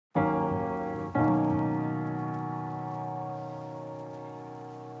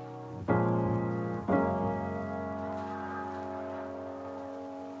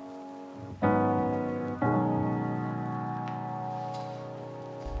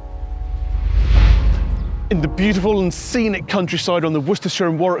In the beautiful and scenic countryside on the Worcestershire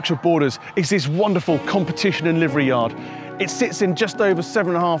and Warwickshire borders is this wonderful competition and livery yard. It sits in just over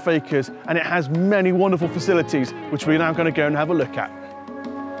 7.5 acres and it has many wonderful facilities which we're now going to go and have a look at.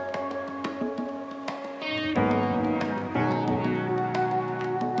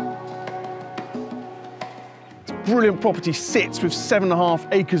 Brilliant property sits with 7.5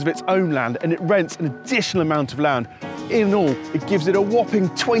 acres of its own land and it rents an additional amount of land. In all, it gives it a whopping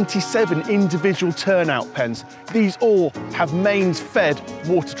 27 individual turnout pens. These all have mains-fed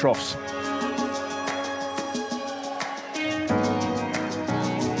water troughs.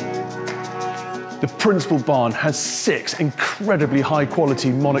 The principal barn has 6 incredibly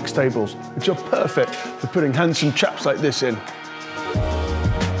high-quality monarch stables, which are perfect for putting handsome chaps like this in.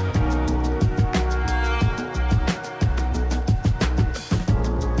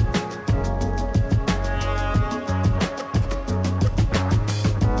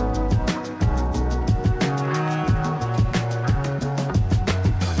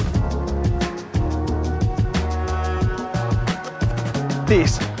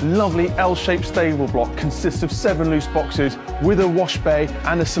 This lovely L-shaped stable block consists of 7 loose boxes with a wash bay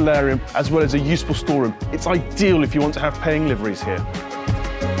and a solarium, as well as a useful storeroom. It's ideal if you want to have paying liveries here.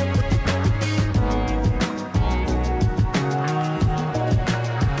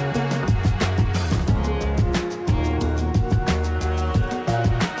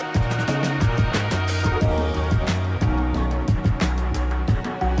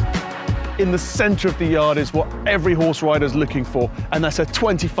 In the centre of the yard is what every horse rider is looking for, and that's a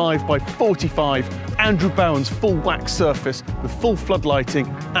 25 by 45 Andrew Bowen's full wax surface with full floodlighting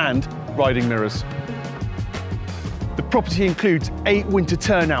and riding mirrors. The property includes 8 winter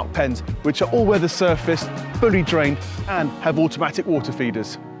turnout pens, which are all weather surfaced, fully drained, and have automatic water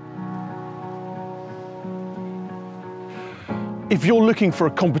feeders. If you're looking for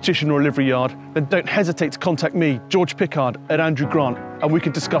a competition or a livery yard, then don't hesitate to contact me, George Pickard, at Andrew Grant, and we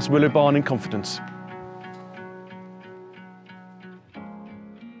can discuss Willow Barn in confidence.